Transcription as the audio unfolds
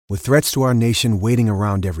With threats to our nation waiting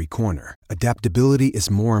around every corner, adaptability is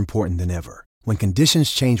more important than ever. When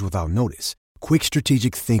conditions change without notice, quick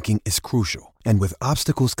strategic thinking is crucial. And with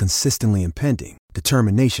obstacles consistently impending,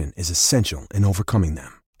 determination is essential in overcoming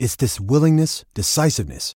them. It's this willingness,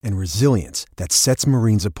 decisiveness, and resilience that sets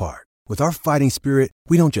Marines apart. With our fighting spirit,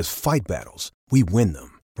 we don't just fight battles, we win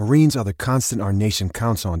them. Marines are the constant our nation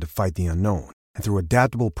counts on to fight the unknown. And through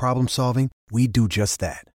adaptable problem solving, we do just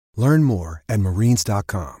that. Learn more at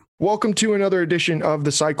marines.com. Welcome to another edition of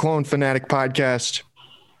the Cyclone Fanatic Podcast.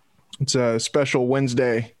 It's a special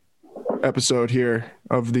Wednesday episode here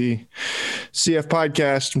of the CF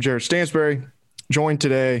Podcast. I'm Jared Stansberry, joined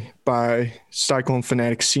today by Cyclone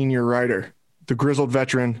Fanatic senior writer, the grizzled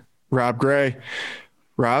veteran, Rob Gray.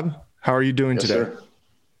 Rob, how are you doing today? Sir.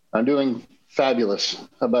 I'm doing fabulous.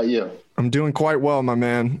 How about you? I'm doing quite well, my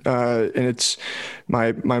man. And it's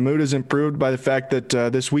my mood is improved by the fact that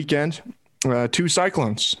this weekend, two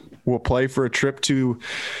Cyclones will play for a trip to,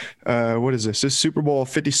 what is this? This is Super Bowl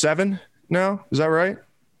 57 now? Is that right?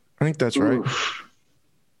 I think that's right. Oof.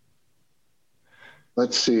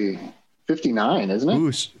 Let's see. 59, isn't it?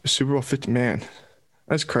 Ooh, Super Bowl 50. Man,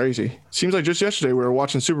 that's crazy. Seems like just yesterday we were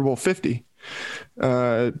watching Super Bowl 50.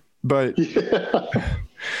 But yeah.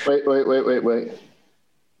 Wait.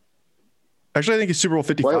 Actually, I think it's Super Bowl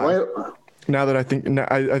 55. Wait. Now that I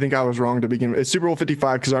think I was wrong to begin with. It's Super Bowl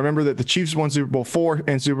 55 because I remember that the Chiefs won Super Bowl 4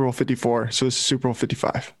 and Super Bowl 54. So this is Super Bowl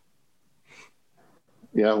 55.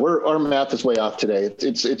 Yeah, our math is way off today.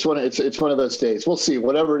 It's one of those days. We'll see.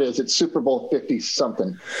 Whatever it is, it's Super Bowl 50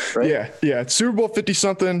 something, right? Yeah. It's Super Bowl 50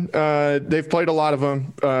 something. They've played a lot of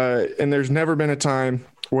them, and there's never been a time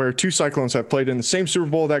where two Cyclones have played in the same Super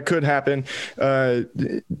Bowl. That could happen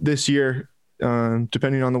this year,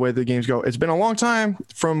 depending on the way the games go. It's been a long time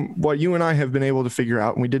from what you and I have been able to figure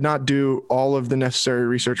out, and we did not do all of the necessary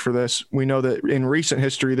research for this. We know that in recent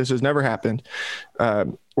history, this has never happened.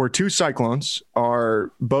 Where two Cyclones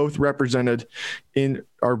are both representing, the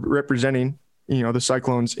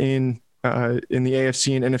Cyclones in the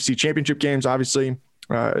AFC and NFC championship games. Obviously,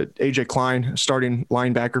 AJ Klein, starting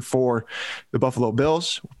linebacker for the Buffalo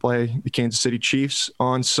Bills, will play the Kansas City Chiefs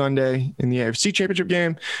on Sunday in the AFC championship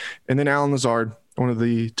game. And then Alan Lazard, one of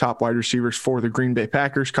the top wide receivers for the Green Bay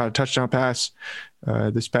Packers, caught a touchdown pass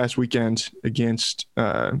this past weekend against,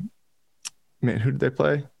 who did they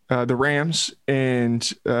play? The Rams, and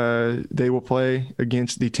they will play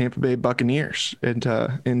against the Tampa Bay Buccaneers and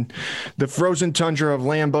in the frozen tundra of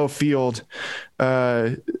Lambeau Field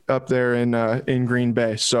up there in Green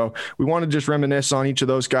Bay. So we want to just reminisce on each of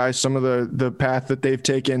those guys, some of the path that they've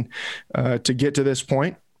taken to get to this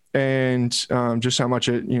point, and just how much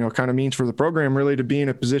it kind of means for the program really to be in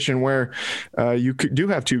a position where you do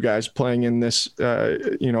have two guys playing in this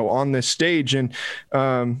on this stage. And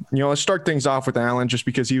let's start things off with Alan, just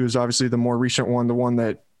because he was obviously the more recent one, the one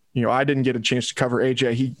that I didn't get a chance to cover.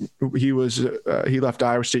 AJ, he left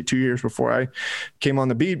Iowa State 2 years before I came on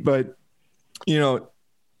the beat, but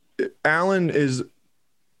Alan is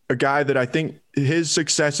a guy that I think his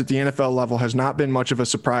success at the NFL level has not been much of a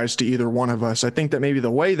surprise to either one of us. I think that maybe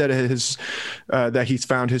the way that that he's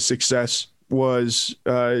found his success was,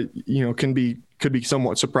 could be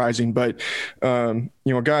somewhat surprising, but a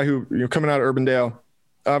guy who, coming out of Urbandale,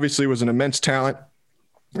 obviously was an immense talent.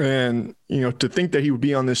 And, to think that he would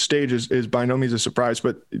be on this stage is by no means a surprise,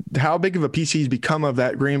 but how big of a piece he's become of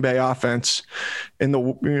that Green Bay offense and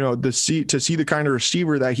to see the kind of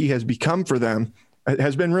receiver that he has become for them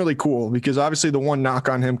has been really cool, because obviously the one knock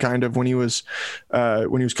on him kind of when he was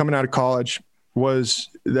coming out of college was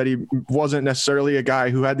that he wasn't necessarily a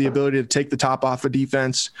guy who had the ability to take the top off of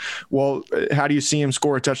defense. Well, how do you see him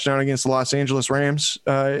score a touchdown against the Los Angeles Rams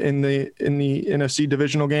in the NFC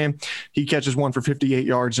divisional game? He catches one for 58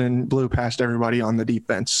 yards and blew past everybody on the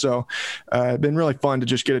defense. So been really fun to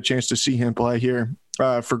just get a chance to see him play here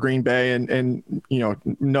for Green Bay and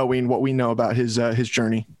knowing what we know about his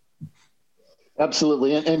journey.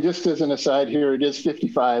 Absolutely. And just as an aside here, it is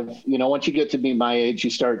 55. Once you get to be my age, you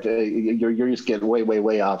start to, you're just getting way, way,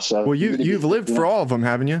 way off. So well, you've lived for all of them,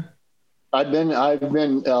 haven't you? I've been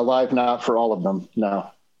alive, not for all of them. No,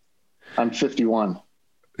 I'm 51.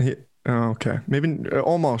 Okay. Maybe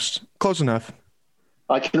almost close enough.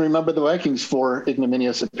 I can remember the Vikings 4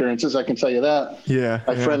 ignominious appearances. I can tell you that. Yeah.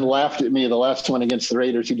 My friend laughed at me the last one against the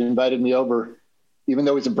Raiders. He'd invited me over. Even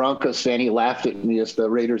though he's a Broncos fan, he laughed at me as the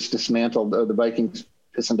Raiders dismantled the Vikings,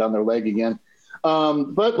 pissing down their leg again.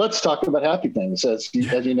 But let's talk about happy things, as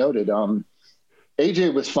you noted.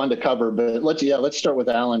 AJ was fun to cover, but let's start with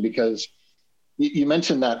Alan, because you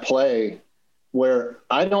mentioned that play where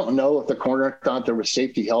I don't know if the corner thought there was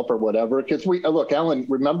safety help or whatever. Because Alan,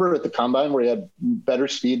 remember at the combine where he had better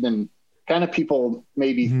speed than kind of people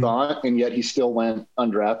maybe thought, and yet he still went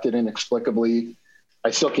undrafted inexplicably.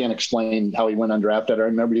 I still can't explain how he went undrafted. I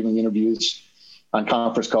remember even interviews on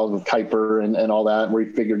conference calls with Kuiper and all that, where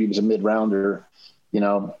he figured he was a mid-rounder,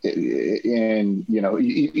 and,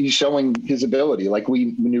 he's showing his ability like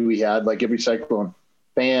we knew he had, like every Cyclone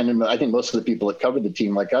fan. And I think most of the people that covered the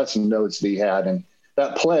team like us knows that he had. And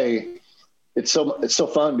that play, it's so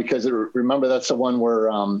fun because remember that's the one where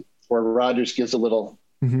Rodgers gives a little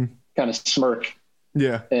kind of smirk.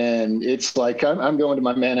 Yeah. And it's like, I'm going to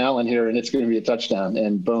my man Allen here and it's going to be a touchdown,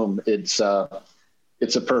 and boom, it's a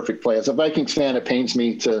perfect play. As a Vikings fan, it pains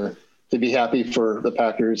me to be happy for the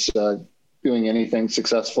Packers doing anything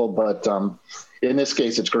successful, but in this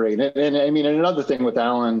case, it's great. And I mean, another thing with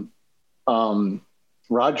Allen,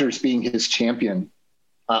 Rodgers being his champion,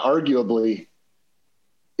 arguably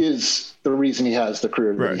is the reason he has the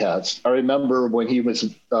career that he has. I remember when he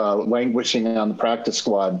was languishing on the practice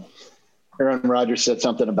squad, Aaron Rodgers said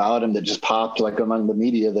something about him that just popped like among the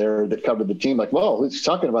media there that covered the team. Like, whoa, he's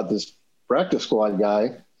talking about this practice squad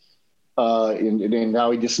guy. And now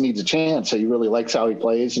he just needs a chance. So he really likes how he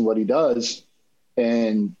plays and what he does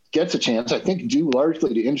and gets a chance, I think due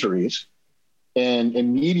largely to injuries, and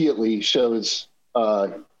immediately shows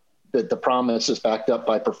that the promise is backed up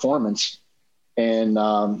by performance. And,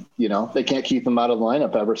 they can't keep him out of the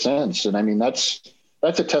lineup ever since. And I mean, that's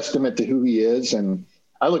a testament to who he is. And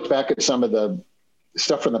I looked back at some of the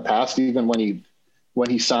stuff from the past, even when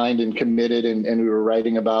he signed and committed and we were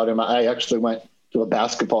writing about him. I actually went to a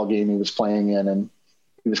basketball game he was playing in, and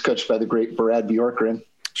he was coached by the great Brad Bjorkgren.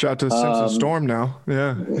 Shout out to the Simpson Storm now.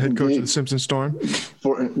 Yeah. Head coach of the Simpson Storm.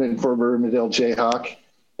 For Riverdale Jayhawk.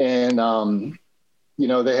 And,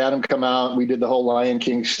 they had him come out. We did the whole Lion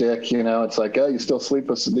King shtick. It's like, oh, you still sleep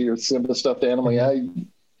with your Simba stuffed animal. Yeah.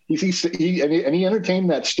 He entertained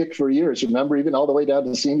that shtick for years. Remember, even all the way down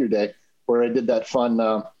to senior day, where I did that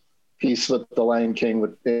fun piece with the Lion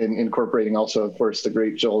King, incorporating also, of course, the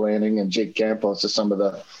great Joel Lanning and Jake Campos as some of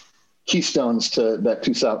the keystones to that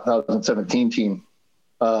 2017 team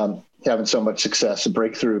having so much success, a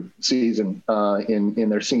breakthrough season in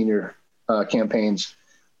their senior campaigns.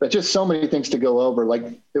 But just so many things to go over. Like,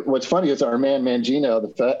 what's funny is our man Mangino,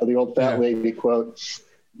 the old fat lady quote,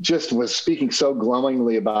 just was speaking so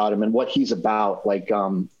glowingly about him and what he's about, like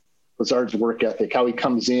Lazard's work ethic, how he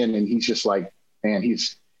comes in and he's just like, man,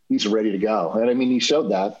 he's ready to go. And I mean, he showed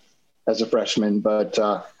that as a freshman, but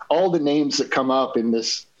all the names that come up in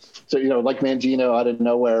this, so, like Mangino out of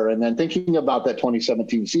nowhere. And then thinking about that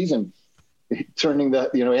 2017 season, turning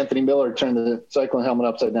Anthony Miller turned the Cyclone helmet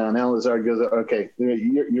upside down. Now Lazard goes, okay,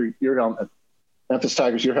 your helmet, Memphis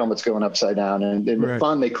Tigers, your helmet's going upside down. And the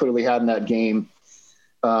fun they clearly had in that game.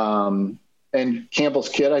 And Campbell's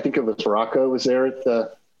kid, I think it was Rocco, was there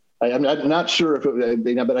at I'm not sure if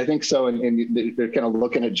it, but I think so. And they're kind of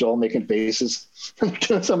looking at Joel making faces,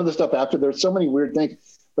 some of the stuff after. There's so many weird things.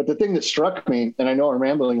 But the thing that struck me, and I know I'm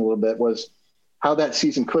rambling a little bit, was how that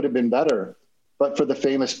season could have been better, but for the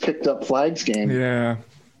famous picked up flags game. Yeah.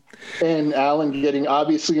 And Allen getting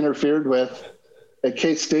obviously interfered with at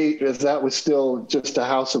K-State, as that was still just a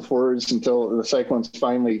house of horrors until the Cyclones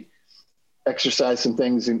finally exercised some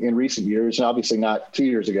things in recent years, and obviously not 2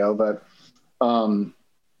 years ago, but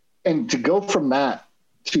and to go from that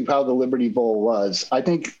to how the Liberty Bowl was, I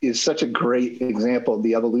think is such a great example of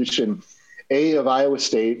the evolution, of Iowa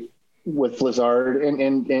State with Lazard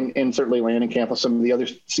and certainly Lanning Campbell, some of the other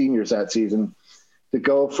seniors that season, to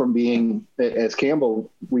go from being, as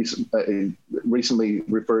Campbell recently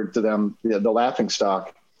referred to them, the laughing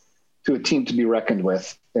stock, to a team to be reckoned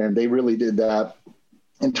with. And they really did that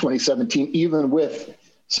in 2017, even with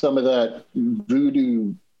some of that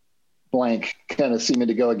voodoo blank kind of seeming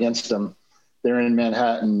to go against them. They're in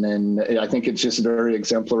Manhattan. And I think it's just very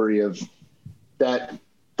exemplary of that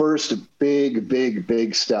first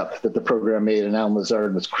big step that the program made. And Alan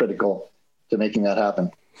Lazard was critical to making that happen.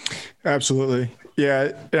 Absolutely.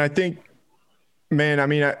 Yeah. And I think, man, I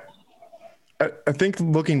mean, I think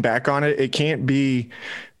looking back on it, it can't be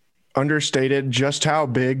understated just how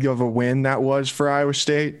big of a win that was for Iowa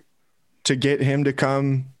State to get him to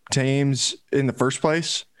come to Ames in the first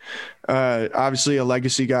place. Obviously a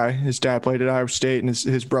legacy guy. His dad played at Iowa State and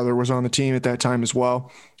his brother was on the team at that time as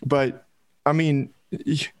well. But I mean,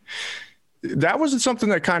 that wasn't something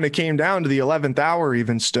that kind of came down to the 11th hour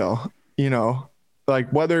even still, like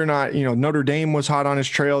whether or not, Notre Dame was hot on his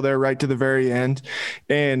trail there right to the very end.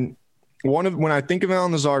 And when I think of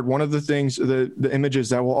Alan Lazard, one of the things, the images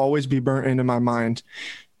that will always be burnt into my mind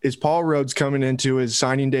is Paul Rhoads coming into his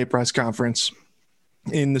signing day press conference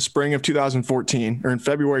in the spring of 2014 or in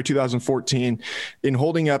February 2014 in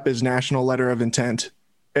holding up his national letter of intent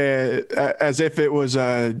as if it was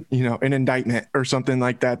an indictment or something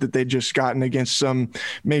like that they'd just gotten against some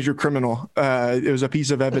major criminal. It was a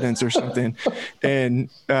piece of evidence or something. And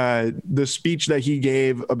the speech that he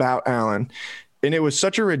gave about Allen, and it was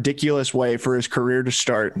such a ridiculous way for his career to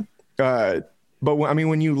start. But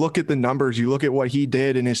when you look at the numbers, you look at what he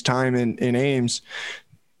did in his time in Ames,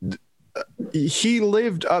 he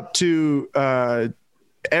lived up to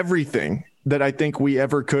everything that I think we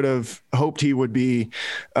ever could have hoped he would be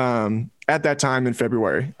at that time in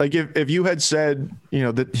February. Like if you had said,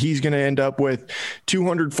 that he's going to end up with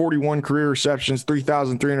 241 career receptions,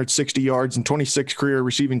 3,360 yards, and 26 career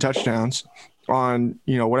receiving touchdowns on,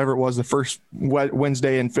 whatever it was, the first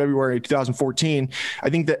Wednesday in February 2014, I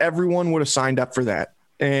think that everyone would have signed up for that.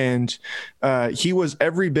 And he was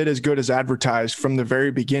every bit as good as advertised from the very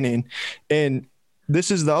beginning. And this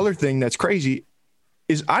is the other thing that's crazy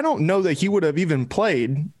is I don't know that he would have even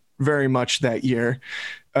played very much that year.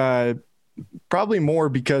 Probably more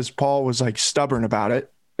because Paul was like stubborn about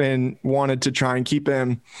it and wanted to try and keep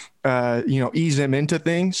him, ease him into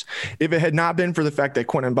things. If it had not been for the fact that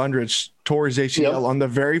Quentin Bundridge tore his ACL on the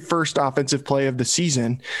very first offensive play of the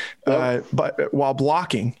season, but while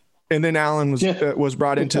blocking, and then Allen was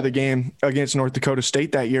brought into the game against North Dakota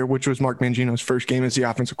State that year, which was Mark Mangino's first game as the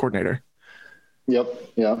offensive coordinator. Yep.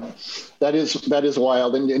 Yeah. That is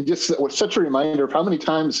wild. And just such a reminder of how many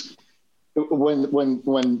times when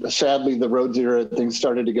sadly the Rhoads era things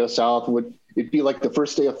started to go south, it'd be like the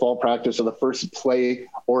first day of fall practice or the first play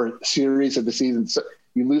or series of the season. So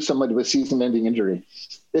you lose someone to a season ending injury.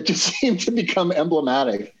 It just seemed to become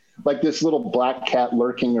emblematic. Like this little black cat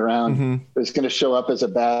lurking around is going to show up as a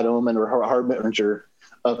bad omen or harbinger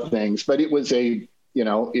of things. But it was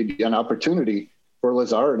an opportunity for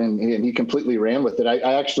Lazard, and he completely ran with it.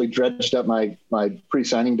 I actually dredged up my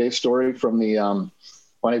pre-signing day story from the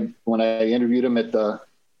when I interviewed him at the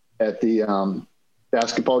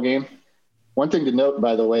basketball game. One thing to note,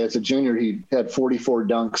 by the way, as a junior, he had 44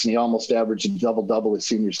 dunks and he almost averaged a double his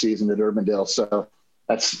senior season at Urbandale. So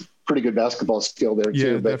that's pretty good basketball skill there too.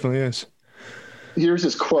 Yeah, it definitely is. Here's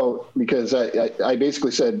his quote, because I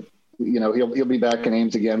basically said, he'll be back in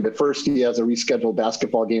Ames again, but first he has a rescheduled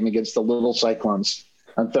basketball game against the Little Cyclones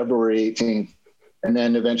on February 18th. And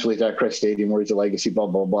then eventually he's at Christ Stadium where he's a legacy, blah,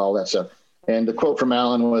 blah, blah, all that stuff. And the quote from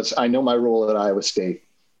Allen was, "I know my role at Iowa State.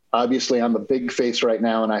 Obviously I'm a big face right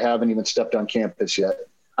now and I haven't even stepped on campus yet.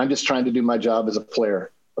 I'm just trying to do my job as a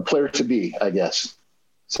player to be, I guess."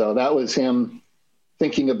 So that was him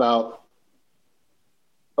thinking about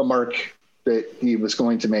a mark that he was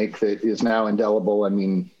going to make that is now indelible. I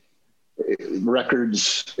mean,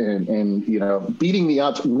 records and beating the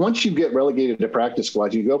odds. Once you get relegated to practice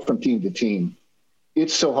squads, you go from team to team.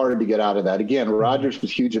 It's so hard to get out of that. Again, Rodgers was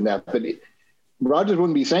huge in that, but Rodgers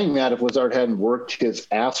wouldn't be saying that if Lazard hadn't worked his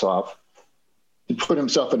ass off to put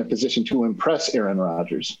himself in a position to impress Aaron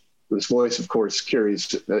Rodgers, whose voice, of course,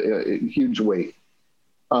 carries a huge weight.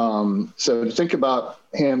 So to think about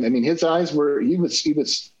him, I mean, his eyes he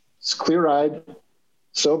was clear-eyed,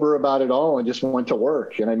 sober about it all, and just went to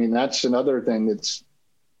work. And I mean, that's another thing that's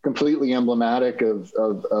completely emblematic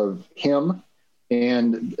of him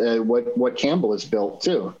and what Campbell has built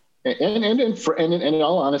too. And in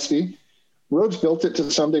all honesty, Rhoads built it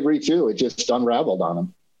to some degree too. It just unraveled on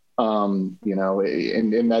him. And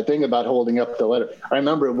that thing about holding up the letter, I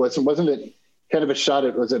remember wasn't it kind of a shot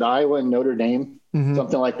at, was it Iowa and Notre Dame,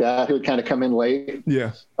 something like that, who would kind of come in late.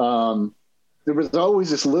 Yeah. There was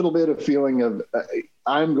always this little bit of feeling of,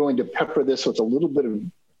 I'm going to pepper this with a little bit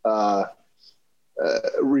of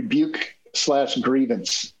rebuke /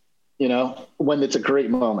 grievance, when it's a great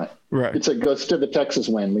moment. Right. It's like goes to the Texas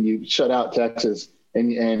win when you shut out Texas.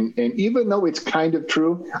 And even though it's kind of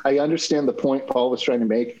true, I understand the point Paul was trying to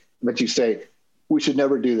make, but you say, we should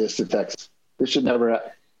never do this to Texas. This should never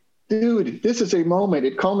Dude, this is a moment.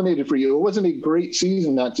 It culminated for you. It wasn't a great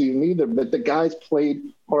season, not to you either, but the guys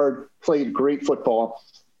played hard, played great football.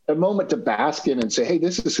 A moment to bask in and say, hey,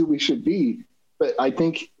 this is who we should be. But I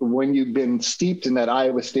think when you've been steeped in that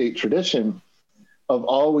Iowa State tradition of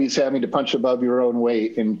always having to punch above your own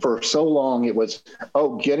weight, and for so long it was,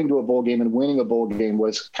 getting to a bowl game and winning a bowl game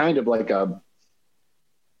was kind of like I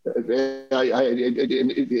don't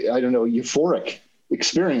know, euphoric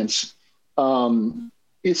experience.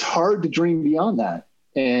 It's hard to dream beyond that.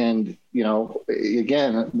 And,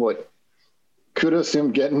 again, kudos to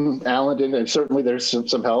him getting Allen in, and certainly there's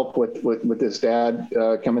some help with his dad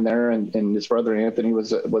coming there, and his brother Anthony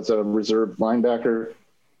was a reserve linebacker.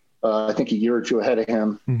 I think a year or two ahead of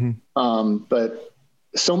him. But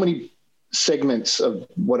so many segments of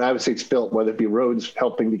what I would say it's built, whether it be roads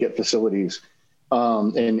helping to get facilities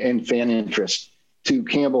and fan interest, to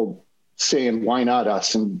Campbell saying, why not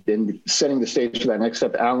us? And setting the stage for that next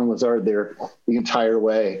step. Alan Lazard there the entire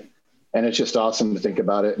way. And it's just awesome to think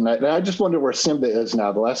about it. And I just wonder where Simba is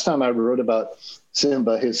now. The last time I wrote about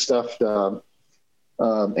Simba, his stuffed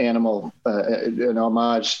animal, an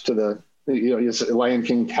homage to his Lion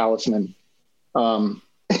King talisman.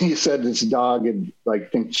 He said this dog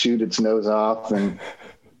had chewed its nose off, and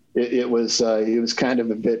it was kind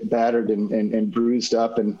of a bit battered and bruised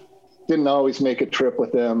up, and didn't always make a trip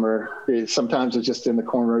with them, or sometimes it's just in the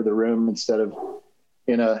corner of the room instead of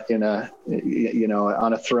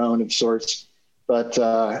on a throne of sorts. But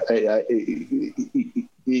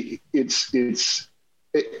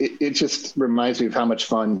it just reminds me of how much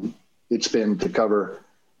fun it's been to cover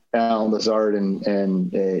Alan Lazard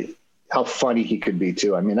and how funny he could be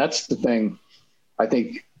too. I mean, that's the thing. I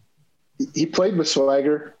think he played with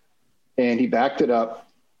swagger and he backed it up,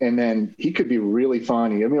 and then he could be really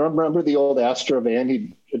funny. I mean, remember the old Astro van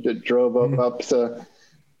he drove up the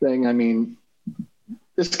thing? I mean,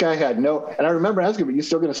 this guy had and I remember asking him, are you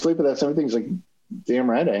still going to sleep with that? Everything's like,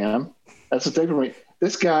 damn right I am. That's the thing for me.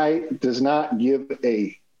 This guy does not give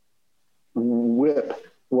a whip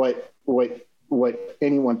what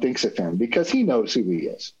anyone thinks of him, because he knows who he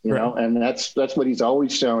is, you know, and that's what he's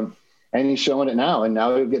always shown, and he's showing it now. And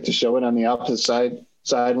now he'll get to show it on the opposite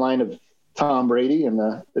sideline of Tom Brady and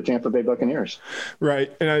the Tampa Bay Buccaneers.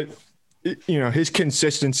 Right. And his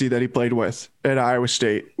consistency that he played with at Iowa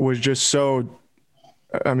State was just so,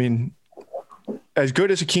 I mean, as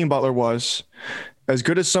good as Hakeem Butler was, as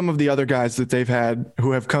good as some of the other guys that they've had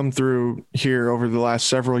who have come through here over the last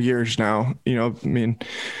several years now,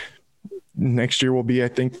 next year will be, I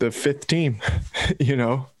think, the fifth team,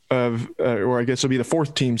 or I guess it'll be the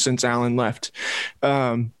fourth team since Allen left.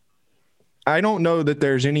 I don't know that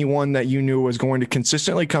there's anyone that you knew was going to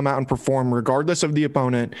consistently come out and perform regardless of the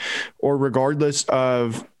opponent or regardless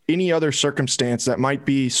of any other circumstance that might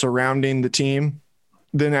be surrounding the team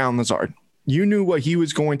than Alan Lazard. You knew what he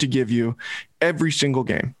was going to give you every single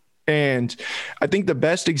game. And I think the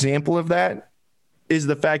best example of that is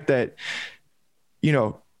the fact that,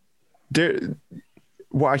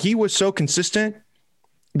 while he was so consistent,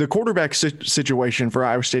 the quarterback situation for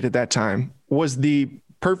Iowa State at that time was the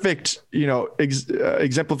perfect,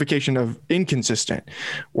 exemplification of inconsistent,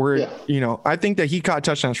 where, I think that he caught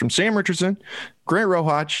touchdowns from Sam Richardson, Grant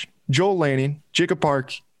Rohach, Joel Lanning, Jacob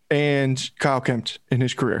Park, and Kyle Kempt in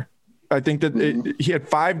his career. I think that he had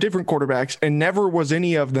 5 different quarterbacks, and never was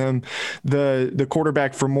any of them the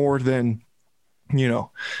quarterback for more than,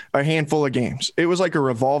 a handful of games. It was like a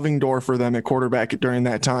revolving door for them at quarterback during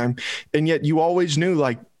that time. And yet you always knew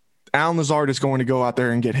Alan Lazard is going to go out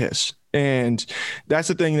there and get his. And that's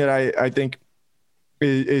the thing that I think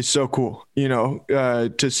is so cool,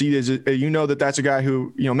 to see that's a guy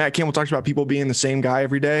who, Matt Campbell talks about people being the same guy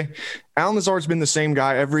every day. Alan Lazard's been the same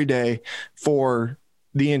guy every day for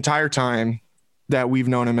the entire time that we've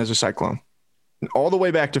known him as a Cyclone. All the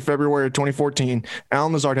way back to February of 2014,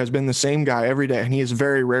 Alan Lazard has been the same guy every day, and he has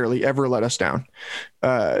very rarely ever let us down.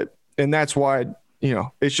 And that's why,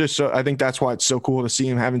 it's just so, I think that's why it's so cool to see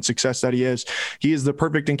him having success that he is. He is the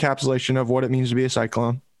perfect encapsulation of what it means to be a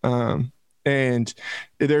Cyclone. And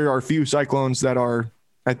there are a few Cyclones that are,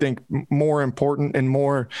 I think, more important and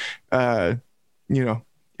more, impactful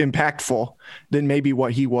than maybe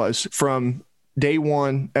what he was from day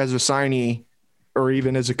one as a signee, or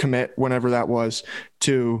even as a commit, whenever that was,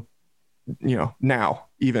 to, now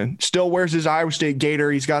even still wears his Iowa State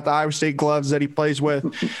gator. He's got the Iowa State gloves that he plays with.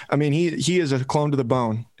 I mean, he is a clone to the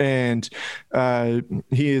bone, and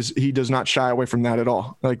he does not shy away from that at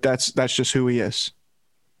all. That's just who he is.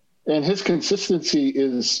 And his consistency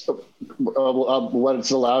is what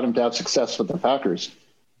has allowed him to have success with the Packers.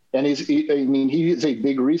 And he is a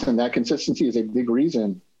big reason. That consistency is a big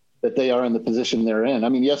reason that they are in the position they're in. I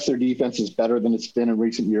mean, yes, their defense is better than it's been in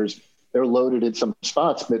recent years. They're loaded in some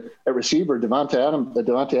spots, but at receiver, Devontae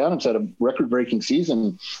Adams had a record-breaking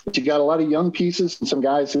season. But you got a lot of young pieces and some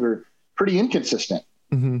guys who are pretty inconsistent.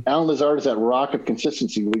 Alan Lazard is that rock of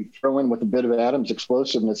consistency. We throw in with a bit of Adams'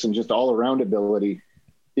 explosiveness and just all-around ability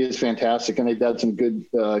is fantastic. And they've had some good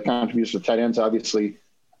contributions with tight ends. Obviously,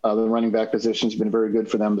 the running back position has been very good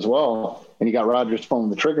for them as well. And you got Rodgers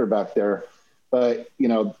pulling the trigger back there. But,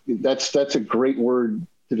 that's a great word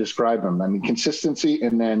to describe him. I mean, consistency,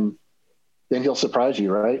 and then he'll surprise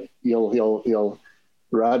you, right?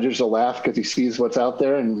 Rodgers will laugh because he sees what's out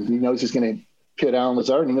there, and he knows he's going to hit Alan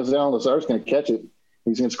Lazard, and he knows Alan Lazard's going to catch it.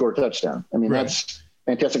 He's going to score a touchdown. I mean, right.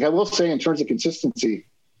 fantastic. I will say in terms of consistency,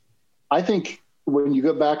 I think when you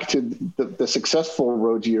go back to the successful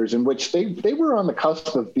Rhodes years in which they were on the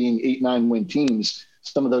cusp of being 8-9 win teams,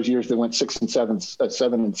 some of those years they went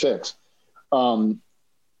 6-7, 7-6.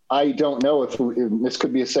 I don't know if this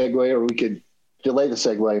could be a segue or we could delay the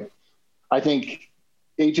segue. I think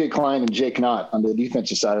AJ Klein and Jake Knott on the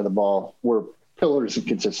defensive side of the ball were pillars of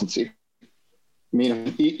consistency. I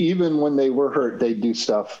mean, even when they were hurt, they'd do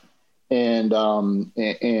stuff. And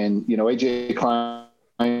AJ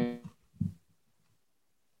Klein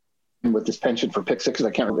with this penchant for pick sixes,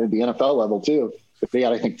 I can't remember the NFL level too, but they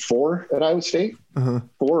had, I think, 4 at Iowa State, 4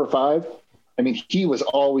 or 5. I mean, he was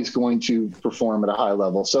always going to perform at a high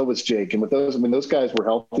level. So was Jake. And when those guys were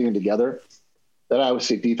healthy and together, that Iowa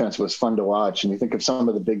State defense was fun to watch. And you think of some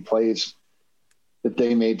of the big plays that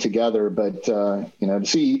they made together, but to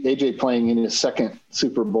see AJ playing in his second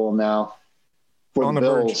Super Bowl now for on the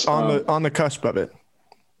Bills, verge, on the cusp of it.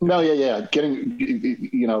 No, yeah. Getting,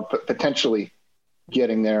 potentially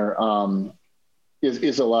getting there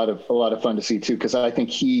is a lot of fun to see too. Cause I think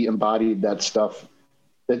he embodied that stuff,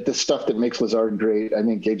 the stuff that makes Lazard great. I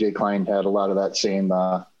think AJ Klein had a lot of that same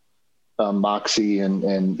moxie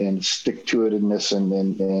and stick to itness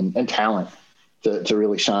and talent to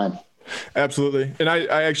really shine. Absolutely. And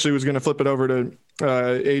I actually was going to flip it over to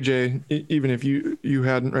AJ, even if you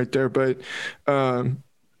hadn't right there. But,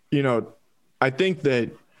 I think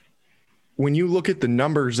that when you look at the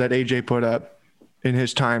numbers that AJ put up in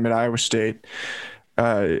his time at Iowa State,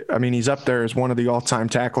 he's up there as one of the all-time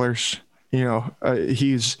tacklers.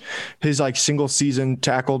 His like single season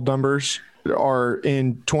tackled numbers are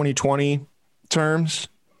in 2020 terms,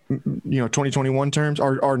 2021 terms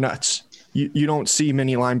are nuts. You don't see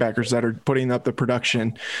many linebackers that are putting up the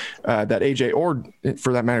production that AJ or,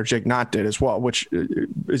 for that matter, Jake Knott did as well, which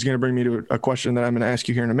is going to bring me to a question that I'm going to ask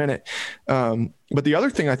you here in a minute. But the other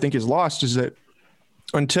thing I think is lost is that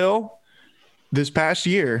until this past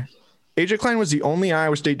year, AJ Klein was the only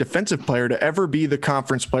Iowa State defensive player to ever be the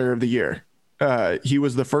conference player of the year. He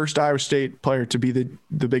was the first Iowa State player to be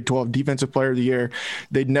the Big 12 defensive player of the year.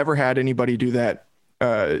 They'd never had anybody do that.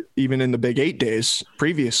 Even in the Big 8 days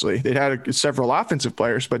previously, they'd had several offensive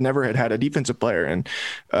players, but never had a defensive player. And,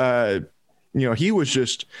 he was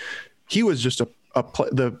just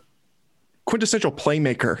the quintessential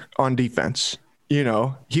playmaker on defense.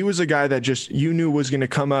 He was a guy that just, you knew was going to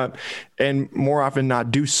come up and more often not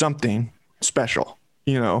do something special,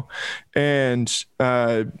 and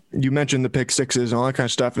you mentioned the pick sixes and all that kind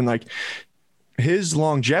of stuff. And like his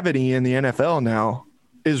longevity in the NFL now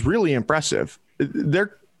is really impressive.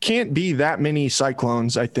 There can't be that many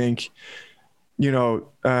Cyclones, I think.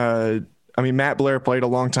 Matt Blair played a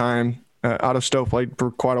long time. Otto Stowe played for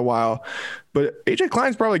quite a while. But AJ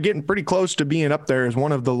Klein's probably getting pretty close to being up there as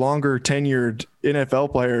one of the longer tenured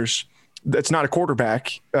NFL players that's not a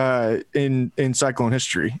quarterback in Cyclone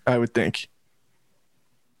history, I would think.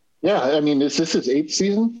 Yeah, is this his 8th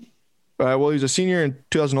season? Well, he was a senior in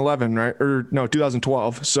 2011, right? Or no,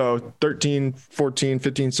 2012. So 13, 14,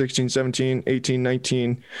 15, 16, 17, 18,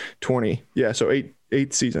 19, 20. Yeah, so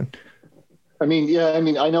eighth season. I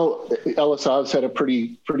know Ellis Hobbs had a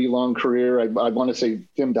pretty long career. I want to say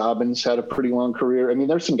Tim Dobbins had a pretty long career.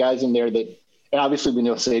 There's some guys in there that, and obviously we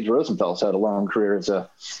know Sage Rosenthal's had a long career as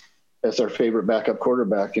our favorite backup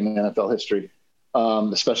quarterback in NFL history,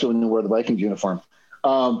 especially when you wear the Vikings uniform.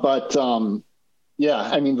 The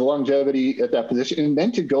longevity at that position, and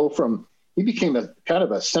then to go from, he became a kind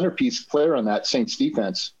of a centerpiece player on that Saints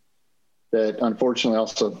defense that unfortunately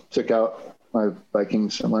also took out my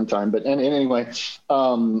Vikings at one time. But anyway,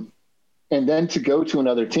 and then to go to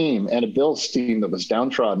another team and a Bills team that was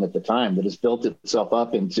downtrodden at the time that has built itself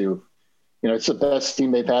up into, it's the best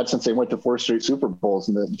team they've had since they went to 4 straight Super Bowls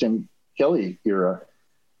in the Jim Kelly era.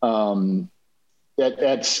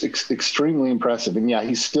 That's extremely impressive. And yeah,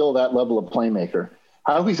 he's still that level of playmaker.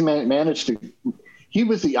 How he's managed to, he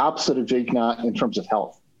was the opposite of Jake Knott in terms of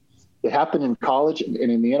health. It happened in college and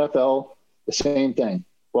in the NFL, the same thing.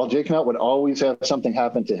 While Jake Knott would always have something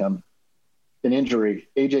happen to him, an injury,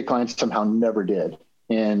 AJ Klein somehow never did.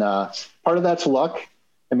 And part of that's luck.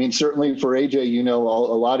 Certainly for AJ, a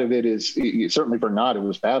lot of it is, certainly for Knott, it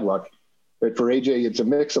was bad luck. But for AJ, it's a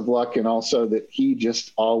mix of luck and also that he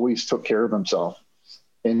just always took care of himself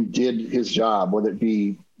and did his job, whether it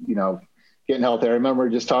be, getting out there. I remember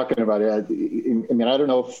just talking about it. I don't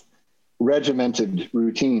know if regimented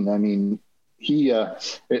routine. I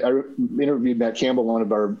interviewed Matt Campbell, one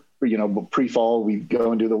of our, pre-fall, we'd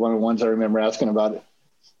go and do the one-on-ones. I remember asking about,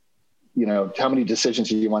 how many decisions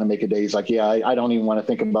do you want to make a day? He's like, yeah, I don't even want to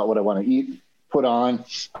think about what I want to eat, put on.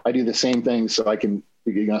 I do the same thing so I can,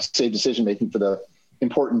 save decision-making for the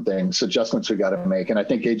important things, adjustments we got to make. And I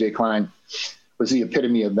think AJ Klein was the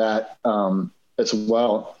epitome of that as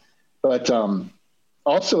well. But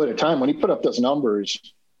also at a time when he put up those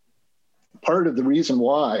numbers, part of the reason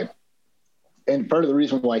why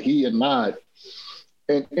he and Mott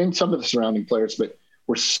and some of the surrounding players, but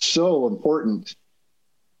were so important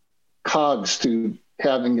cogs to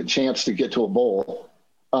having a chance to get to a bowl,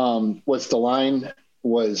 was the line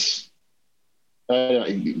was not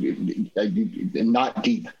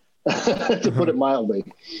deep, to put it mildly.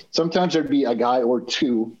 Sometimes there'd be a guy or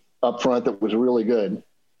two up front that was really good,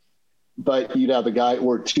 but you'd have a guy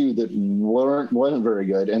or two that wasn't very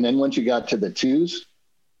good. And then once you got to the twos,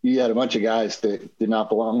 you had a bunch of guys that did not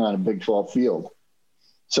belong on a Big 12 field.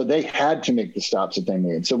 So they had to make the stops that they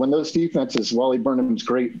made. So when those defenses, Wally Burnham's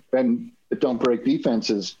great bend but don't break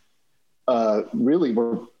defenses, really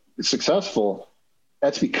were successful,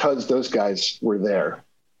 that's because those guys were there.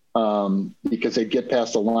 Because they'd get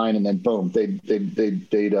past the line and then boom, they'd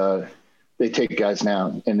take guys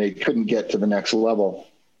down, and they couldn't get to the next level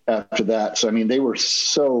after that. So, I mean, they were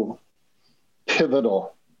so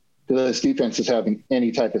pivotal to those defenses having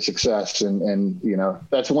any type of success. And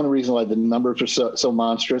that's one reason why the numbers are so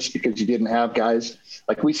monstrous, because you didn't have guys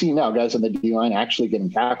like we see now, guys on the D line actually getting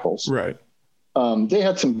tackles. Right. They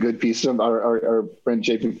had some good pieces. Our friend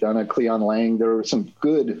Jake McDonough, Cleon Lang, there were some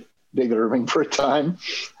good David Irving for a time.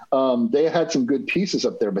 They had some good pieces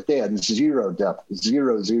up there, but they had zero depth,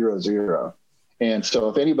 0. And so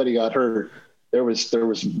if anybody got hurt, there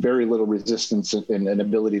was very little resistance and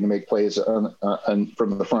ability to make plays from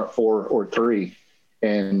the front 4 or 3.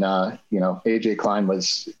 And, AJ Klein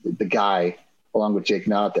was the guy, along with Jake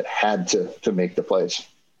Knott, that had to make the plays.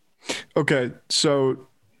 Okay, so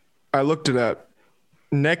I looked it up.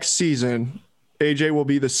 Next season, AJ will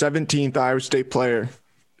be the 17th Iowa State player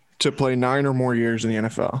to play 9 or more years in the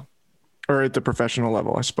NFL, or at the professional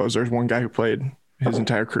level. I suppose there's one guy who played his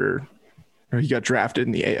entire career, or he got drafted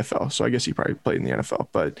in the AFL. So I guess he probably played in the NFL,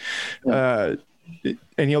 but,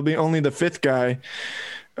 and he'll be only the 5th guy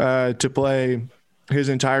to play his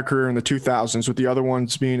entire career in the 2000s, with the other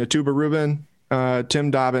ones being Atuba Rubin,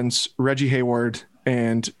 Tim Dobbins, Reggie Hayward,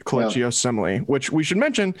 and Kelechi Osemele, which we should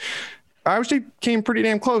mention, Iowa State came pretty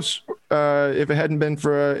damn close, if it hadn't been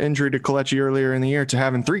for an injury to Kelechi earlier in the year, to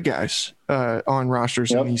having 3 guys on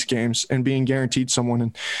rosters in these games and being guaranteed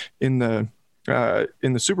someone in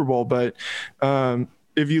the Super Bowl. But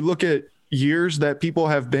if you look at years that people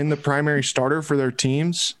have been the primary starter for their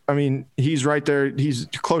teams, I mean, he's right there. He's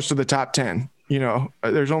close to the top 10.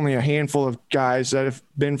 There's only a handful of guys that have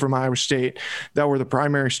been from Iowa State that were the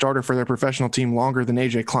primary starter for their professional team longer than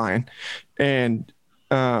AJ Klein. And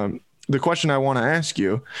the question I want to ask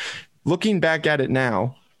you, looking back at it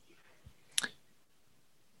now,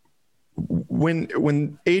 when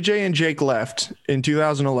AJ and Jake left in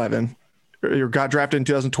 2011, or got drafted in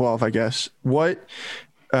 2012, I guess,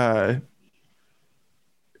 who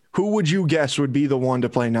would you guess would be the one to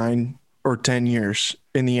play 9 or 10 years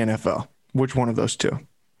in the NFL? Which one of those two?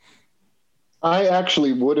 I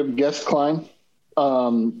actually would have guessed Klein,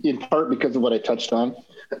 in part because of what I touched on.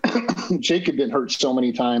 Jake had been hurt so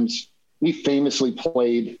many times. He famously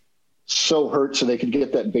played so hurt so they could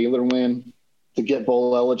get that Baylor win to get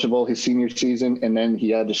bowl eligible his senior season, and then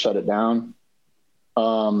he had to shut it down.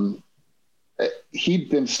 He'd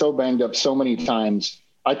been so banged up so many times.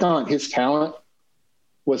 I thought his talent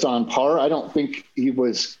was on par. I don't think he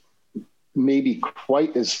was maybe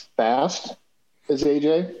quite as fast as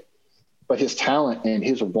AJ, but his talent and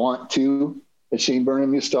his want to, as Shane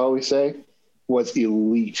Burnham used to always say, was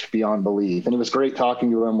elite beyond belief. And it was great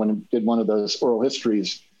talking to him when he did one of those oral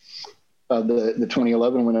histories of the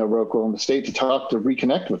 2011 win over Oklahoma State, to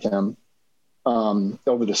reconnect with him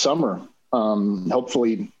over the summer.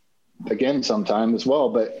 Hopefully again sometime as well.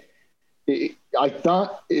 But I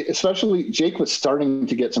thought, especially Jake was starting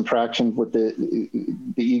to get some traction with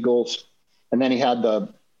the Eagles. And then he had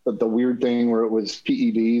the weird thing where it was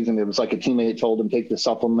PEDs, and it was like a teammate told him take the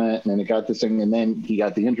supplement, and then it got this thing, and then he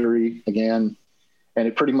got the injury again. And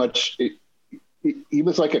it pretty much, he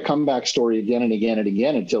was like a comeback story again and again and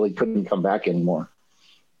again until he couldn't come back anymore.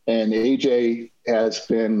 And AJ has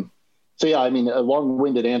been, so yeah, I mean, a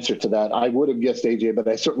long-winded answer to that. I would have guessed AJ, but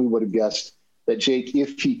I certainly would have guessed that Jake,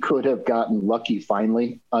 if he could have gotten lucky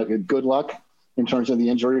finally, good luck in terms of the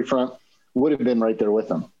injury front, would have been right there with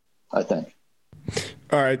him, I think.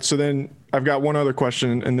 All right. So then I've got one other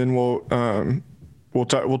question, and then we'll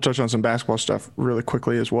touch on some basketball stuff really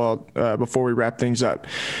quickly as well before we wrap things up.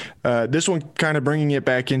 This one kind of bringing it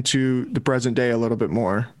back into the present day a little bit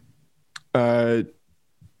more.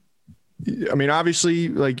 I mean, obviously,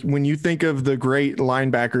 like when you think of the great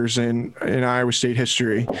linebackers in Iowa State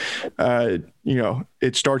history,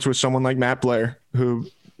 it starts with someone like Matt Blair, who,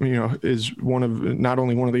 is not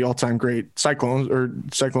only one of the all-time great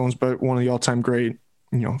Cyclones, but one of the all-time great,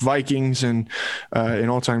 Vikings and an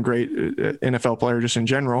all-time great NFL player just in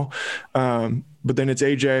general. But then it's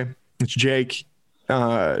AJ, it's Jake,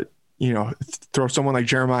 throw someone like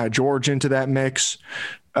Jeremiah George into that mix.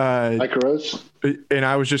 Mike Rose. And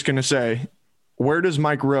I was just going to say, where does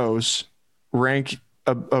Mike Rose rank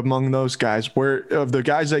among those guys? Where, of the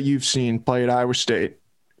guys that you've seen play at Iowa State,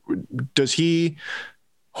 does he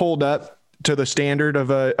hold up to the standard of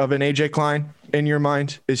an AJ Klein in your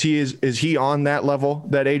mind? Is he on that level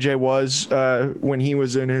that AJ was when he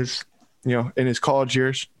was in his college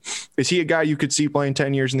years? Is he a guy you could see playing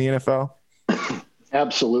 10 years in the NFL?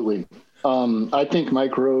 Absolutely. I think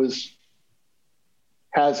Mike Rose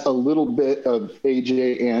has a little bit of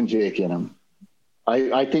AJ and Jake in him.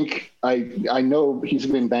 I think I know he's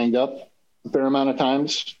been banged up a fair amount of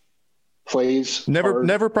times. Plays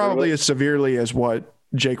never probably as severely as what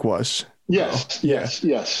Jake was. Yes.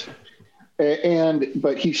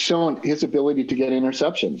 But he's shown his ability to get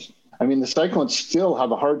interceptions. I mean, the Cyclones still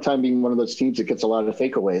have a hard time being one of those teams that gets a lot of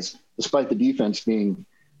takeaways, despite the defense being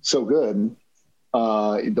so good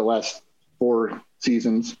the last 4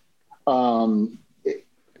 seasons. And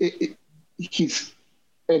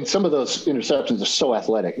some of those interceptions are so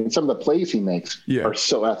athletic, and some of the plays he makes are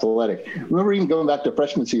so athletic. Remember, even going back to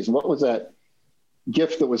freshman season, what was that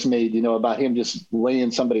GIF that was made, about him just laying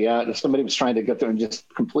somebody out? If somebody was trying to get there and just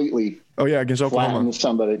completely against Oklahoma.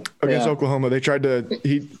 Somebody against Oklahoma, they tried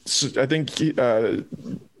to.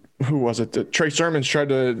 Who was it? Trey Sermons tried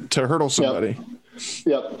to hurdle somebody.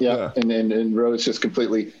 Yep. And Rose just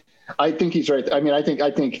completely. I think he's right. I mean, I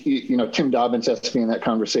think Tim Dobbins has to be in that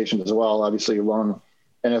conversation as well. Obviously, a long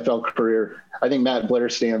NFL career. I think Matt Blair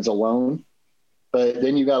stands alone, but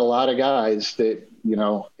then you got a lot of guys that,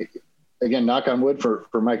 again, knock on wood for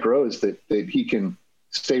Mike Rose, that he can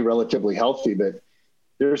stay relatively healthy. But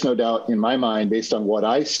there's no doubt in my mind, based on what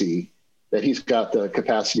I see, that he's got the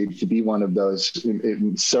capacity to be one of those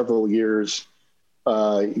in several years.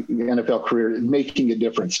 NFL career, making a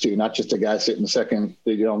difference too, not just a guy sitting second,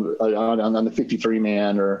 on the 53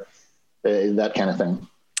 man or that kind of thing.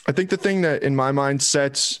 I think the thing that in my mind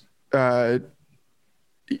sets, like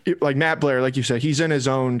Matt Blair, like you said, he's in his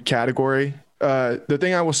own category. The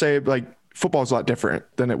thing I will say, like, football is a lot different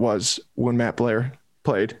than it was when Matt Blair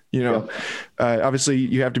played. Obviously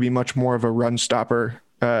you have to be much more of a run stopper,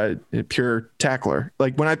 pure tackler.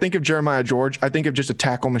 Like when I think of Jeremiah George, I think of just a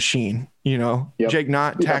tackle machine, Jake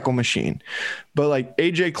Knott, tackle machine. But like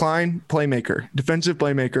AJ Klein, playmaker, defensive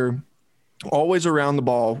playmaker, always around the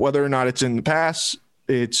ball, whether or not it's in the pass,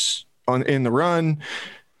 it's in the run,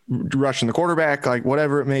 rushing the quarterback, like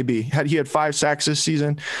whatever it may be. He had 5 sacks this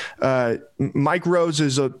season. Mike Rose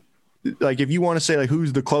is if you want to say like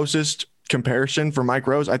who's the closest comparison for Mike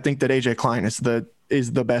Rose, I think that AJ Klein is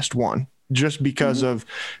the best one. Just because of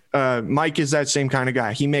Mike is that same kind of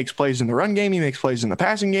guy. He makes plays in the run game. He makes plays in the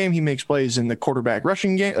passing game. He makes plays in the quarterback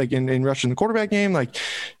rushing game, like in rushing the quarterback game. Like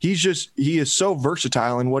he is so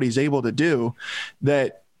versatile in what he's able to do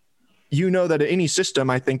that, that any system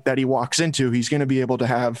I think that he walks into, he's going to be able to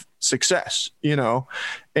have success,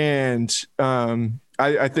 and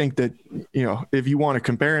I think that, if you want to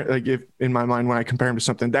compare it, like if in my mind, when I compare him to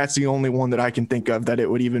something, that's the only one that I can think of that it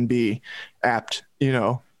would even be apt,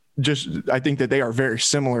 I think that they are very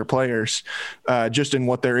similar players, just in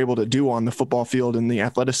what they're able to do on the football field and the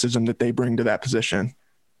athleticism that they bring to that position.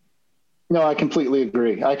 No, I completely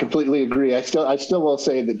agree. I still will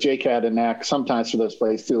say that Jake had a knack sometimes for those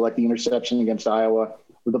plays too, like the interception against Iowa,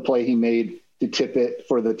 or the play he made to tip it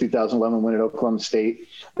for the 2011 win at Oklahoma State.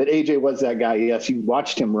 That AJ was that guy. Yes, you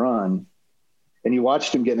watched him run, and you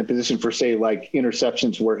watched him get in a position for, say, like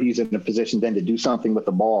interceptions where he's in a position then to do something with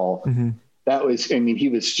the ball. Mm-hmm. He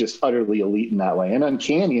was just utterly elite in that way, and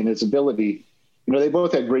uncanny in his ability. They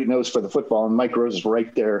both had great nose for the football, and Mike Rose is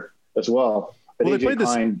right there as well. But well,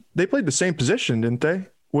 they played the same position, didn't they?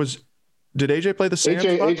 Did AJ play the same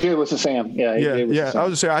spot? AJ was the Sam. Yeah. I was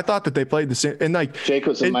gonna say, I thought that they played the same, and like Jake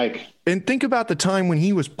was the Mike. And think about the time when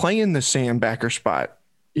he was playing the Sam backer spot,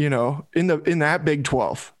 in that Big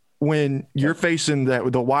 12, when you're facing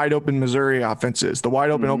the wide open Missouri offenses, the wide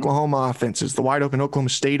open Oklahoma offenses, the wide open Oklahoma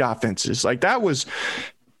State offenses. Like that was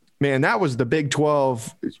man, that was the Big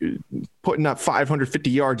 12 putting up 550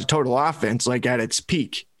 yards of total offense, like at its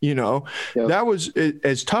peak. That was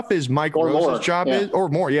as tough as Mike Rose's job is, or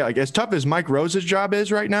more. Yeah, like as tough as Mike Rose's job is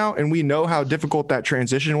right now, and we know how difficult that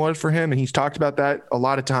transition was for him, and he's talked about that a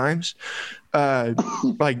lot of times. Good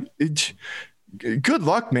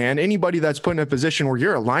luck, man. Anybody that's put in a position where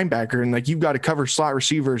you're a linebacker and like you've got to cover slot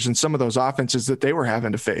receivers and some of those offenses that they were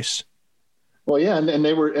having to face. Well, yeah, and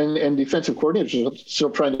they were and defensive coordinators were still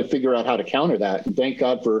trying to figure out how to counter that. And thank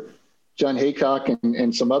God for John Haycock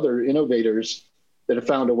and some other innovators that have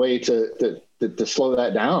found a way to slow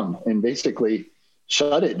that down and basically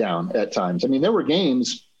shut it down at times. I mean, there were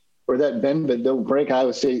games where that bend but don't break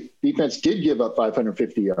Iowa State defense did give up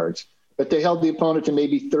 550 yards, but they held the opponent to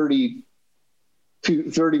maybe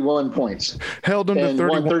 31 points. Held them to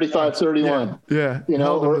 31. 35-31. Yeah.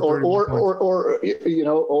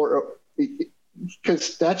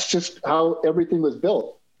 Because that's just how everything was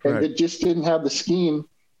built. And right. It just didn't have the scheme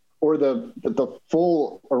or the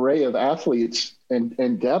full array of athletes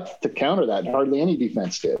and depth to counter that. Hardly any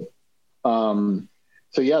defense did. So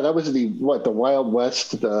yeah, that was the Wild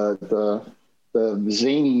West, the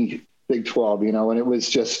zany Big 12, and it was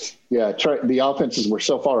just, the offenses were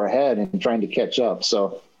so far ahead and trying to catch up.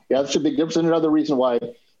 So yeah, that's a big difference. And another reason why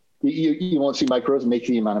you won't see Mike Rose make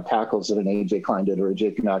the amount of tackles that an AJ Klein did or a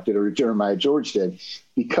Jake Knox did or a Jeremiah George did,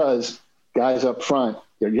 because guys up front,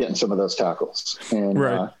 they're getting some of those tackles. And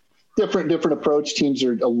right. Different approach. Teams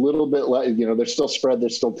are a little bit like, they're still spread,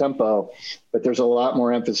 there's still tempo, but there's a lot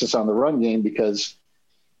more emphasis on the run game because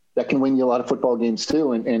that can win you a lot of football games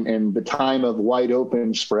too. And the time of wide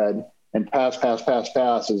open spread and pass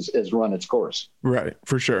is run its course. Right.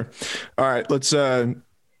 For sure. All right. Let's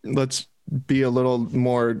be a little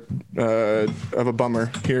more of a bummer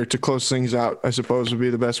here to close things out, I suppose would be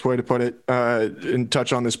the best way to put it, and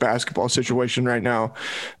touch on this basketball situation right now.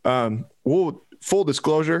 Full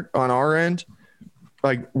disclosure on our end,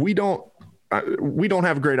 like we don't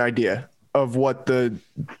have a great idea of what the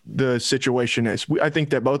situation is. I think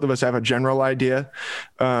that both of us have a general idea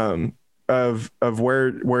of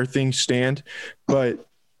where things stand, but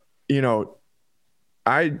I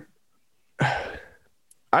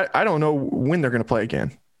don't know when they're going to play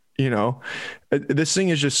again. This thing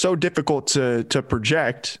is just so difficult to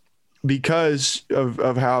project because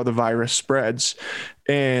of how the virus spreads.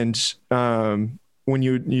 And when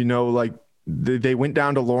like they went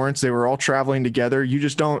down to Lawrence, they were all traveling together. You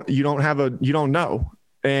don't know.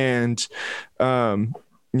 And,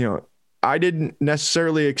 I didn't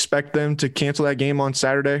necessarily expect them to cancel that game on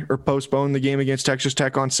Saturday or postpone the game against Texas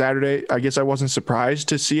Tech on Saturday. I guess I wasn't surprised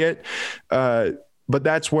to see it. But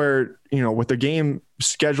that's where, with the game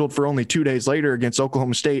scheduled for only 2 days later against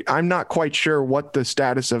Oklahoma State, I'm not quite sure what the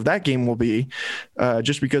status of that game will be,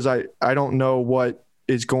 just because I don't know what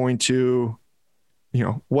is going to,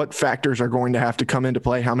 what factors are going to have to come into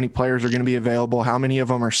play, how many players are going to be available, how many of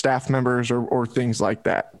them are staff members or things like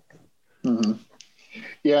that. Mm-hmm.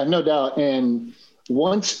 Yeah, no doubt. And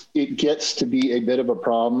once it gets to be a bit of a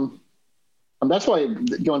problem, and that's why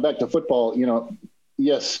going back to football,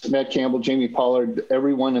 yes, Matt Campbell, Jamie Pollard,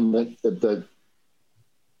 everyone in the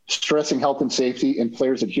stressing health and safety and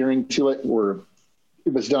players adhering to it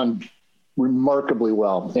was done remarkably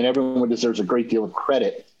well. And everyone deserves a great deal of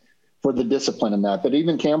credit for the discipline in that. But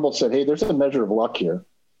even Campbell said, hey, there's a measure of luck here.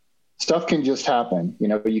 Stuff can just happen.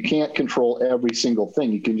 You can't control every single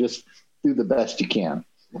thing. You can just do the best you can.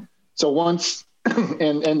 So once,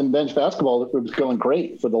 and the bench basketball, it was going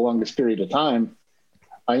great for the longest period of time.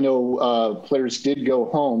 I know players did go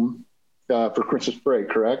home for Christmas break,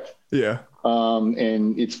 correct? Yeah.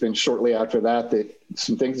 And it's been shortly after that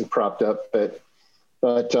some things have cropped up, but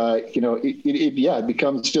it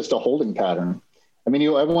becomes just a holding pattern. I mean,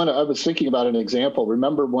 I was thinking about an example.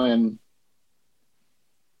 Remember when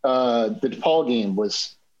the DePaul game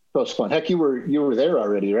was postponed? Heck, you were there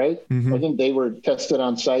already, right? Mm-hmm. I think they were tested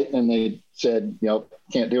on site and they said,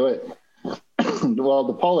 can't do it.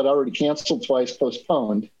 Well, DePaul had already canceled twice,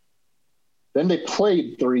 postponed. Then they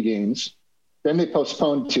played 3 games. Then they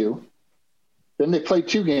postponed 2. Then they played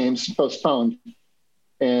 2 games, postponed.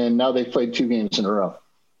 And now they've played 2 games in a row.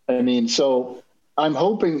 I mean, so I'm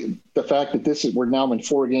hoping the fact that we're now in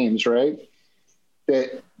 4 games, right?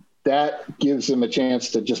 That gives them a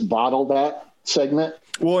chance to just bottle that segment.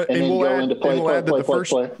 Well, and we'll add that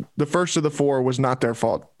the first of the 4 was not their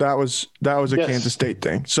fault. That was a yes. Kansas State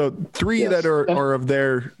thing. So 3 yes. that are of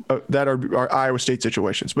their that are Iowa State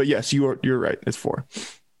situations. But yes, you're right. It's 4.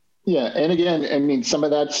 Yeah, and again, I mean, some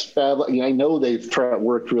of that's bad. I know they've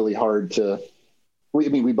worked really hard to.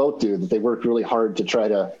 We both do that. They worked really hard to try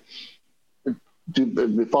to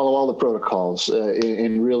follow all the protocols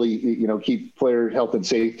and really, keep player health and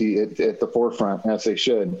safety at the forefront as they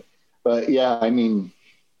should. But yeah, I mean,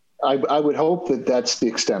 I would hope that that's the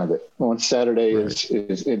extent of it. Once Saturday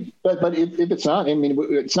but if it's not, I mean,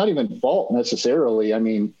 it's not even fault necessarily. I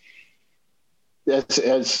mean,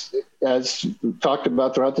 as we've talked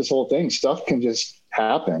about throughout this whole thing, stuff can just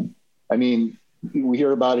happen. I mean, we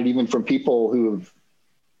hear about it even from people who've,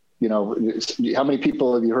 how many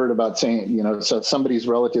people have you heard about saying, so somebody's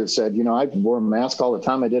relative said, I wore a mask all the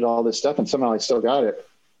time. I did all this stuff and somehow I still got it.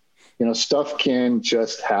 Stuff can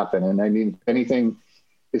just happen. And I mean, if anything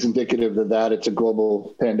is indicative of that, it's a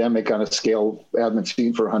global pandemic on a scale we haven't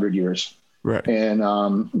seen for 100 years. Right.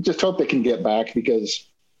 And just hope they can get back because,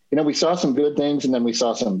 we saw some good things and then we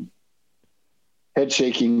saw some head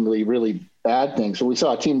shakingly really bad things. So we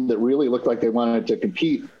saw a team that really looked like they wanted to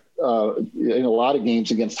compete in a lot of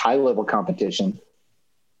games against high level competition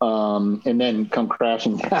and then come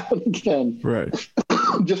crashing down again. Right.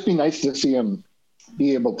 Just be nice to see them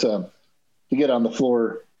be able to get on the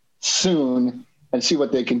floor soon and see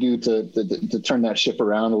what they can do to turn that ship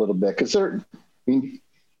around a little bit. Cause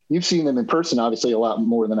you've seen them in person, obviously a lot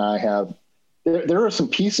more than I have. There are some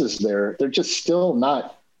pieces there. They're just still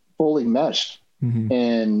not fully meshed. Mm-hmm.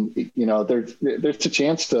 And, there's a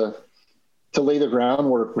chance to lay the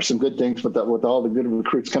groundwork for some good things with all the good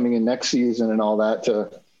recruits coming in next season and all that,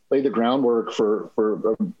 to lay the groundwork for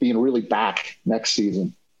being really back next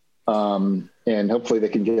season. And hopefully they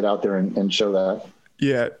can get out there and show that.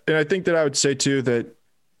 Yeah. And I think that I would say too, that,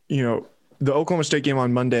 the Oklahoma State game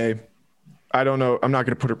on Monday, I don't know, I'm not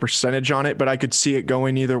going to put a percentage on it, but I could see it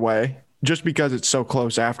going either way just because it's so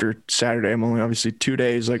close after Saturday. I'm only obviously 2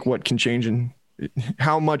 days, like what can change and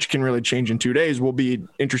how much can really change in 2 days will be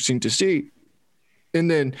interesting to see.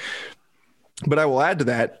 And then, but I will add to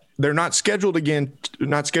that, they're not scheduled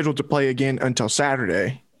to play again until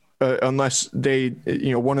Saturday, unless they,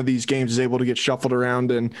 one of these games is able to get shuffled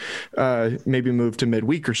around and maybe move to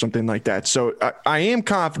midweek or something like that. So I am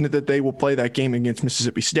confident that they will play that game against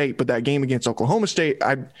Mississippi State, but that game against Oklahoma State,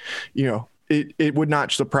 it would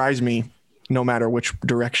not surprise me no matter which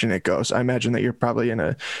direction it goes. I imagine that you're probably in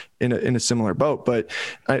a similar boat, but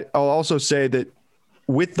I'll also say that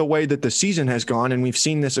with the way that the season has gone, and we've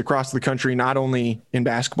seen this across the country, not only in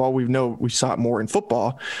basketball, we saw it more in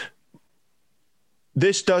football.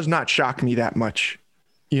 This does not shock me that much,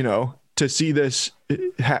 to see this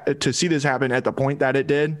happen at the point that it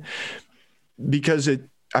did, because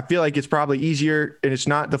I feel like it's probably easier, and it's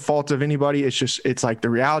not the fault of anybody. It's like the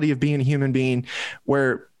reality of being a human being,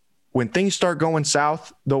 where when things start going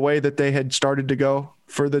south the way that they had started to go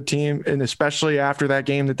for the team, and especially after that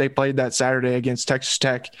game that they played that Saturday against Texas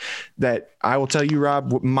Tech, that I will tell you,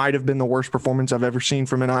 Rob, might have been the worst performance I've ever seen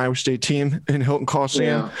from an Iowa State team in Hilton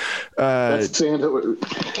Coliseum. Yeah.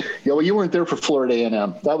 Well, you weren't there for Florida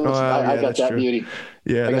A&M. That was I got that true. Beauty.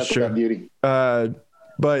 Yeah, I that's got true. That beauty.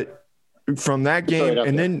 But from that game,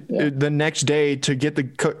 and then the next day to get the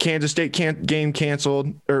Kansas State game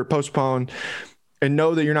canceled or postponed, and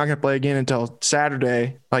know that you're not going to play again until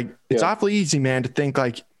Saturday, like it's awfully easy, man, to think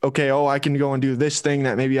like, okay, I can go and do this thing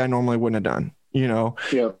that maybe I normally wouldn't have done,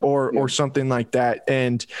 or something like that.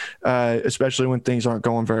 And especially when things aren't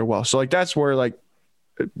going very well. So like, that's where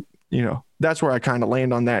that's where I kind of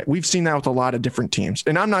land on that. We've seen that with a lot of different teams,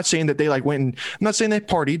 and I'm not saying that they went and I'm not saying they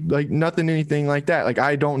partied, like nothing, anything like that. Like,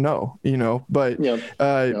 I don't know, but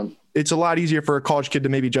it's a lot easier for a college kid to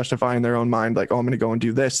maybe justify in their own mind, like, I'm going to go and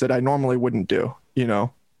do this that I normally wouldn't do,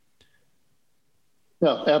 No,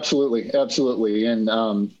 absolutely. Absolutely.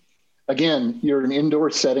 And again, you're in an indoor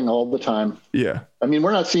setting all the time. Yeah. I mean,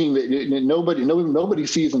 we're not seeing that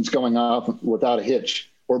nobody's season's going off without a hitch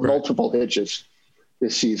or multiple hitches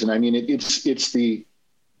this season. I mean,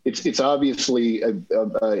 it's obviously a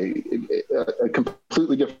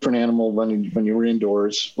completely different animal when you're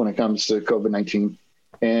indoors when it comes to COVID-19.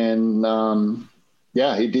 And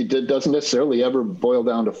it doesn't necessarily ever boil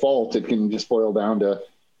down to fault. It can just boil down to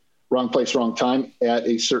wrong place, wrong time at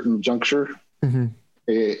a certain juncture. Mm-hmm.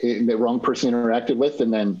 The wrong person interacted with,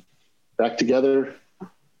 and then back together,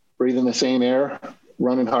 breathing the same air,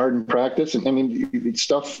 running hard in practice. And I mean, it's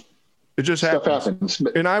stuff. It just happens.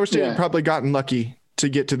 And Iowa State had probably gotten lucky to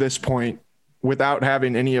get to this point without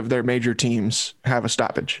having any of their major teams have a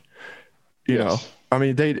stoppage. You know, I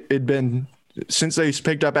mean, it'd been since they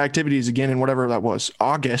picked up activities again in whatever that was,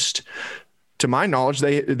 August, to my knowledge,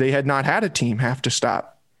 they had not had a team have to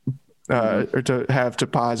stop or to have to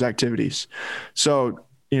pause activities. So,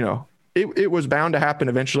 it was bound to happen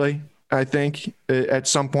eventually. I think, at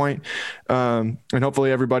some point. And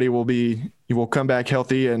hopefully everybody will come back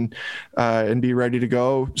healthy and be ready to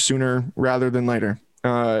go sooner rather than later.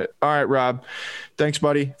 All right, Rob, thanks,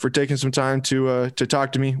 buddy, for taking some time to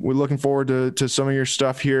talk to me. We're looking forward to some of your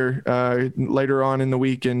stuff here later on in the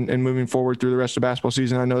week and moving forward through the rest of the basketball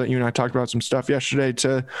season. I know that you and I talked about some stuff yesterday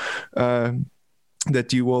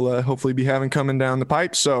that you will hopefully be having coming down the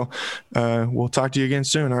pipe. So we'll talk to you again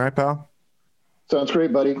soon. All right, pal? Sounds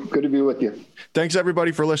great, buddy. Good to be with you. Thanks,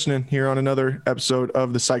 everybody, for listening here on another episode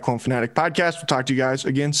of the Cyclone Fanatic Podcast. We'll talk to you guys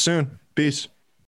again soon. Peace.